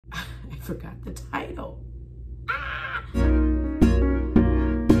forgot the title.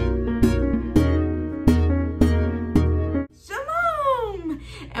 Shalom!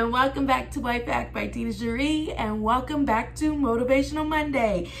 And welcome back to Life Hack by Tina Cherie, and welcome back to Motivational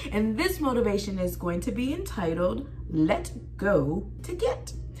Monday. And this motivation is going to be entitled, Let Go to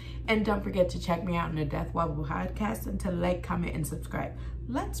Get. And don't forget to check me out on the Death Wobble podcast and to like, comment, and subscribe.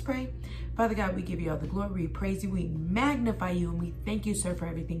 Let's pray. Father God, we give you all the glory, we praise you, we magnify you, and we thank you, sir, for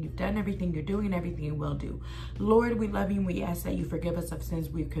everything you've done, everything you're doing, and everything you will do. Lord, we love you, and we ask that you forgive us of sins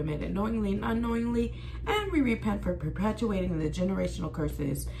we've committed knowingly and unknowingly, and we repent for perpetuating the generational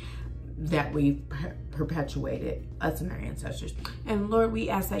curses that we've perpetuated, us and our ancestors. And Lord, we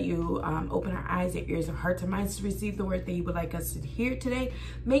ask that you open our eyes, our ears, our hearts, and minds to receive the word that you would like us to hear today.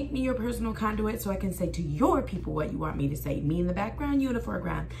 Make me your personal conduit so I can say to your people what you want me to say. Me in the background, you in the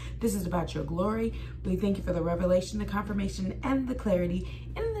foreground. This is about your glory. We thank you for the revelation, the confirmation, and the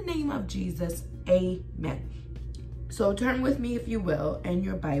clarity. In the name of Jesus, amen. So turn with me, if you will, in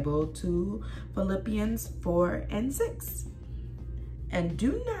your Bible to Philippians 4 and 6. And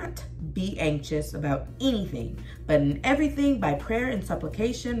do not be anxious about anything, but in everything by prayer and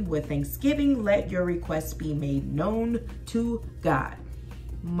supplication with thanksgiving, let your requests be made known to God.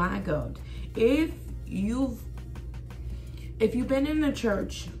 My God, if you've been in the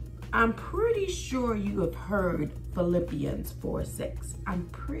church, I'm pretty sure you have heard Philippians 4:6. I'm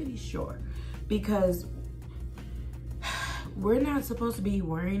pretty sure, because we're not supposed to be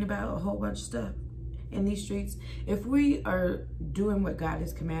worrying about a whole bunch of stuff in these streets. If we are doing what God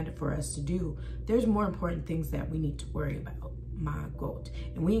has commanded for us to do, there's more important things that we need to worry about. My God.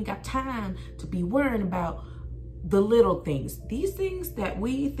 And we ain't got time to be worrying about the little things. These things that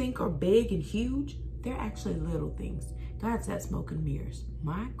we think are big and huge, they're actually little things. God said smoke and mirrors.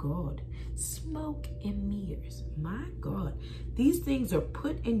 My God. Smoke and mirrors. My God. These things are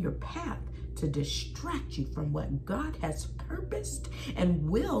put in your path to distract you from what God has purposed and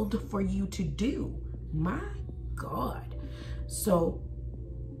willed for you to do. My God. So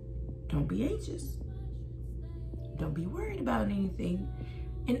don't be anxious. Don't be worried about anything.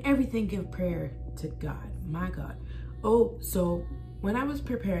 And everything, give prayer to God. My God. Oh, so when I was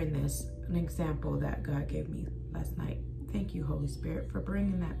preparing this, an example that God gave me last night. Thank you, Holy Spirit, for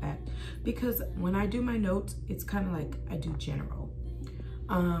bringing that back. Because when I do my notes, it's kind of like I do general.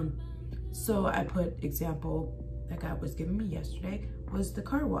 So I put example that God was giving me yesterday was the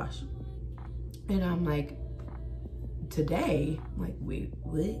car wash. And I'm like, today, I'm like, wait,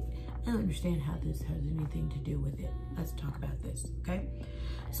 what? I don't understand how this has anything to do with it. Let's talk about this, okay?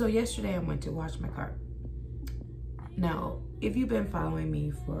 So yesterday I went to wash my car. Now, if you've been following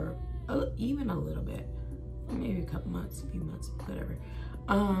me for even a little bit, maybe a couple months, a few months, whatever,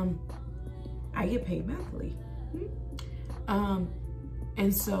 I get paid monthly.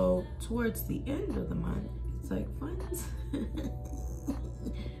 And so towards the end of the month, it's like funds.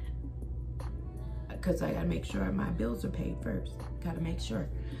 Because I gotta make sure my bills are paid first. Gotta make sure.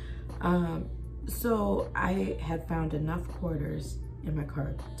 So I had found enough quarters in my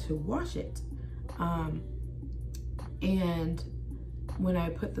car to wash it. And when I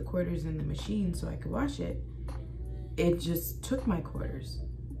put the quarters in the machine so I could wash it, it just took my quarters.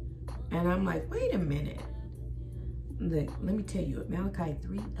 And I'm like, wait a minute. Look, let me tell you, Malachi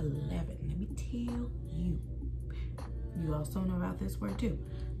 3:11. Let me tell you. You also know about this word too.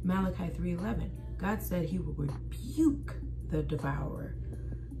 Malachi 3:11. God said he will rebuke the devourer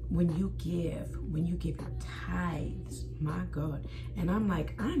when you give your tithes. My God. And I'm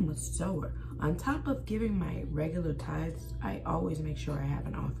like, I'm a sower. On top of giving my regular tithes, I always make sure I have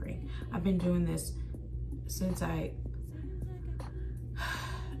an offering. I've been doing this since I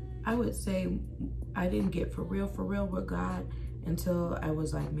would say I didn't get for real with God until I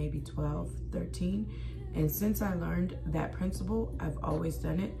was like maybe 12, 13. And since I learned that principle, I've always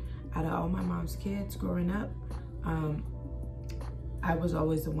done it. Out of all my mom's kids growing up, I was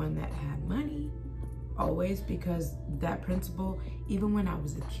always the one that had money, always, because that principle, even when I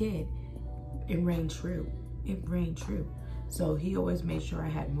was a kid, it rang true. It rang true. So he always made sure I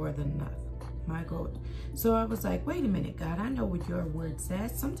had more than enough. My God. So I was like, wait a minute, God, I know what your word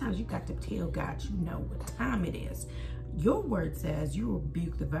says. Sometimes you got to tell God you know what time it is. Your word says you will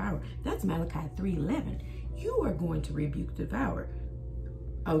rebuke the devourer. That's Malachi 3:11. You are going to rebuke the devourer.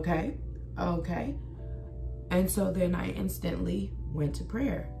 Okay. And so then I instantly went to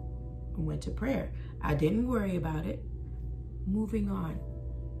prayer. I didn't worry about it. Moving on.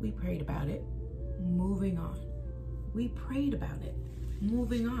 We prayed about it. Moving on. We prayed about it.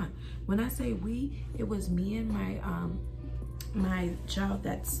 Moving on. When I say we, it was me and my child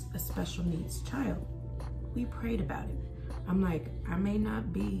that's a special needs child. We prayed about it. I'm like, I may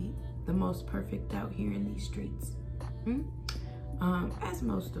not be the most perfect out here in these streets. As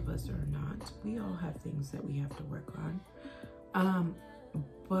most of us are not. We all have things that we have to work on.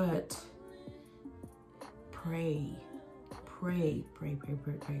 But pray.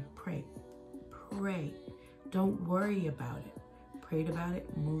 Don't worry about it. Prayed about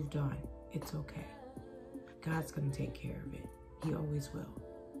it, moved on. It's okay. God's gonna take care of it. He always will.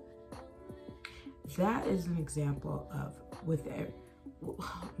 That is an example of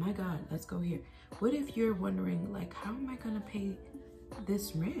my God, let's go here. What if you're wondering, like, how am I gonna pay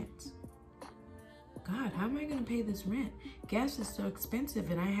this rent? God, how am I gonna pay this rent? Gas is so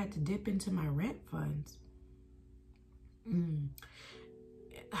expensive and I had to dip into my rent funds.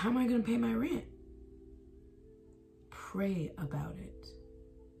 How am I gonna pay my rent? Pray about it.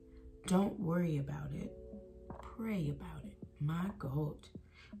 Don't worry about it. Pray about it. My God.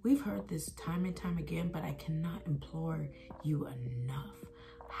 We've heard this time and time again, but I cannot implore you enough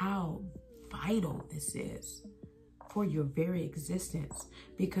how vital this is for your very existence,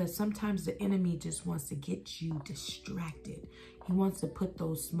 because sometimes the enemy just wants to get you distracted. He wants to put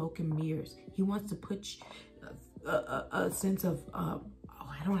those smoke and mirrors. He wants to put a sense of, oh,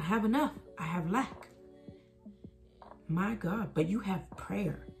 I don't have enough. I have lack. My God, but you have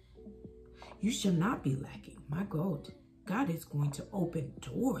prayer. You shall not be lacking. My God. God is going to open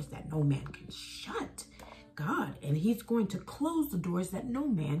doors that no man can shut. God, and he's going to close the doors that no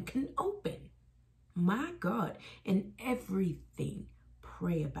man can open. My God, and everything,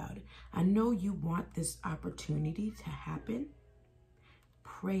 pray about it. I know you want this opportunity to happen.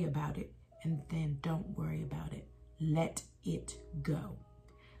 Pray about it, and then don't worry about it. Let it go.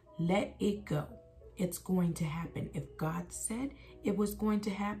 Let it go. It's going to happen. If God said it was going to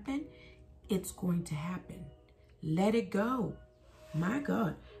happen, it's going to happen. Let it go. My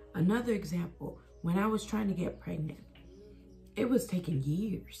God. Another example, when I was trying to get pregnant, it was taking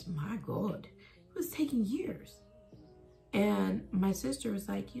years. My God. It was taking years. And my sister was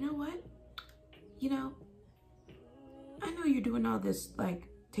like, you know what? I know you're doing all this, like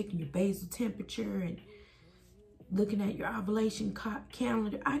taking your basal temperature and looking at your ovulation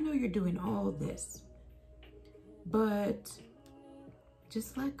calendar. I know you're doing all this. But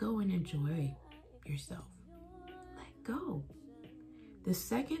just let go and enjoy yourself. Let go. The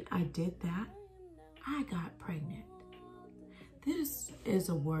second I did that, I got pregnant. This is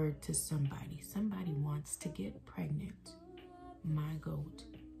a word to somebody. Somebody wants to get pregnant. My God.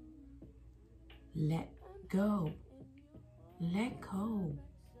 Let go. Let go.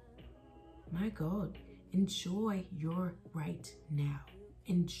 My God. Enjoy your right now.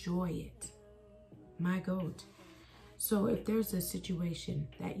 Enjoy it. My God. So if there's a situation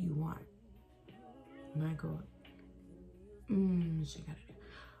that you want, my God.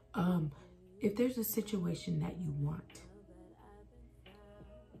 If there's a situation that you want,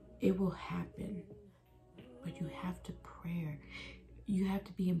 it will happen. But you have to pray. You have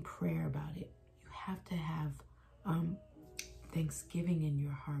to be in prayer about it. You have to have thanksgiving in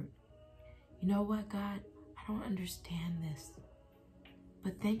your heart. You know what, God? I don't understand this.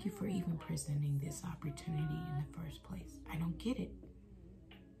 But thank you for even presenting this opportunity in the first place. I don't get it.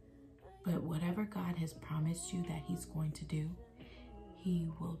 But whatever God has promised you that he's going to do, he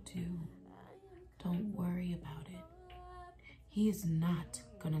will do. Don't worry about it. He is not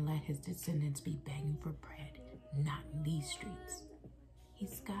going to let his descendants be begging for bread. Not in these streets.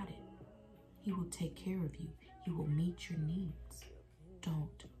 He's got it. He will take care of you. He will meet your needs.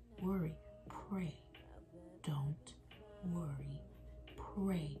 Don't worry. Pray. Don't worry.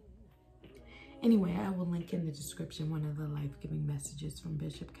 Pray. Anyway, I will link in the description one of the life-giving messages from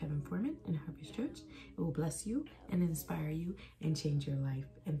Bishop Kevin Foreman in Harvest Church. It will bless you and inspire you and change your life.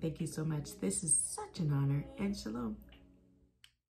 And thank you so much. This is such an honor. And shalom.